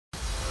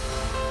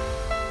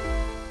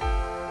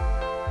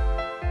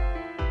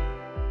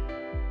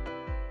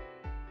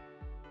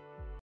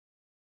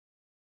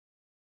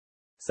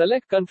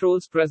Selec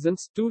Controls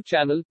presents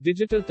 2-channel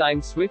digital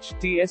time switch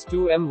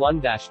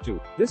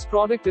TS2M1-2. This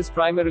product is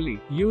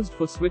primarily used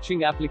for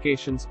switching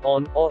applications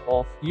on or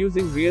off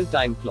using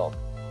real-time clock.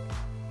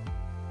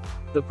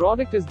 The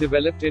product is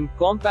developed in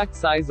compact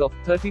size of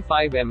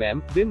 35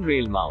 mm thin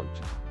rail mount.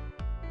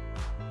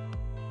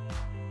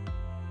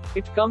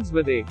 It comes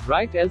with a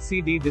bright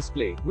LCD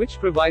display, which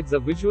provides a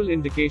visual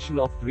indication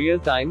of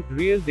real-time,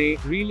 real-day,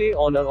 relay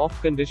on or off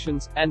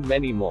conditions, and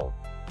many more.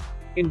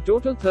 In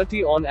total,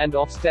 30 on and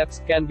off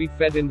steps can be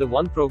fed in the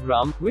one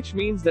program, which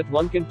means that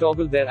one can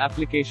toggle their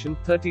application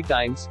 30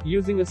 times,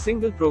 using a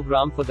single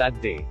program for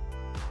that day.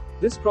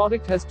 This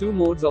product has two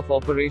modes of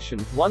operation,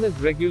 one is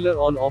regular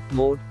on-off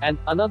mode, and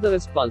another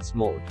is pulse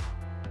mode.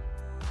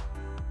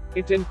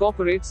 It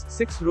incorporates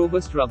 6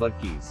 robust rubber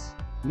keys,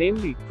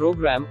 namely,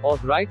 program or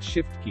right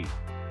shift key,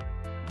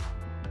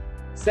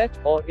 set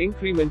or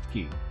increment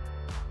key,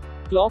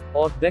 clock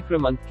or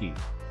decrement key,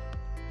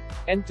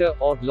 enter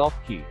or lock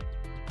key,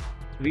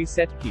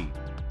 reset key,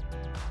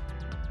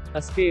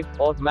 escape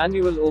or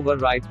manual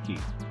override key.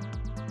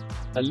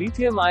 A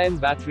lithium-ion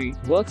battery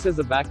works as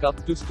a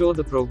backup to store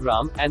the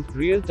program and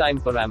real-time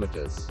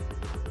parameters.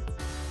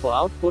 For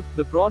output,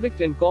 the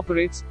product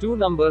incorporates 2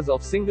 numbers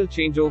of single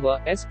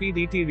changeover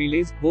SPDT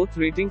relays, both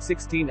rating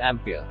 16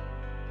 ampere.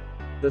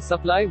 The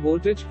supply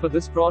voltage for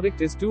this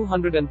product is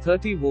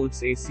 230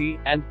 volts AC,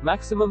 and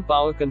maximum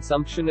power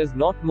consumption is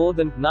not more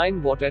than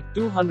 9 watt at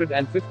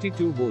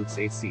 252 volts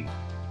AC.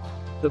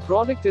 The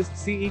product is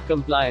CE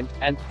compliant,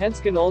 and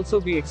hence can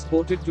also be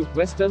exported to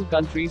Western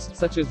countries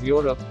such as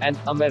Europe and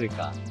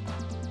America.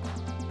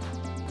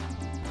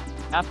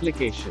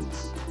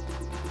 Applications: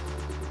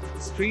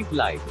 street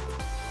light,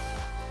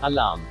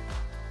 alarm,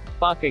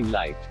 parking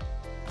light,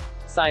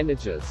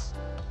 signages.